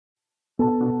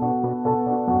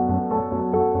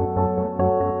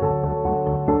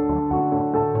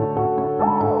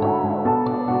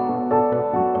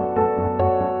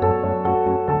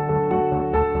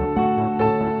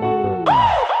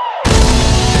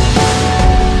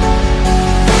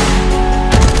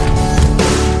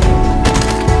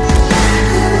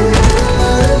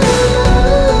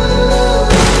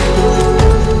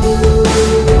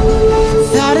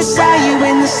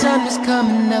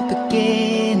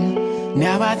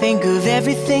Now I think of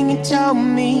everything you told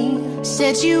me.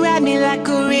 Said you had me like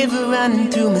a river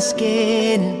running through my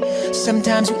skin.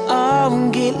 Sometimes we all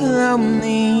get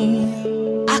lonely.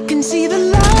 I can see the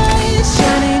light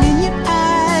shining in your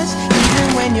eyes,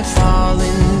 even when you're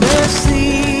falling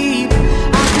asleep.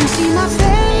 I can see my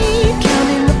fate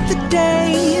counting up the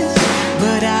days,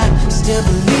 but I still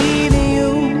believe in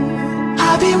you.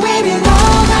 I've been waiting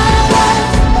all my life.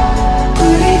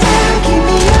 Put it down, keep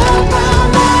me up all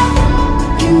night.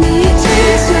 Give me a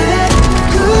taste of that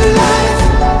good life.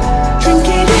 Drink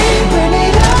it in, burn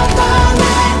it up all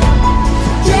night.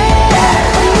 Yeah.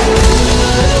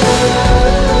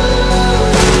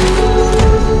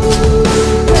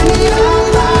 Burn it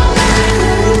up all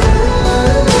night.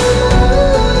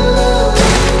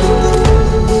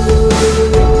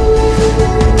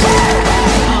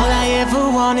 All I ever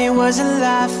wanted was a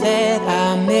life that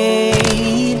I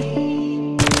made.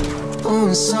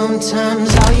 Oh,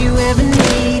 sometimes all you ever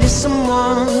need is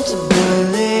someone to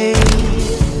believe.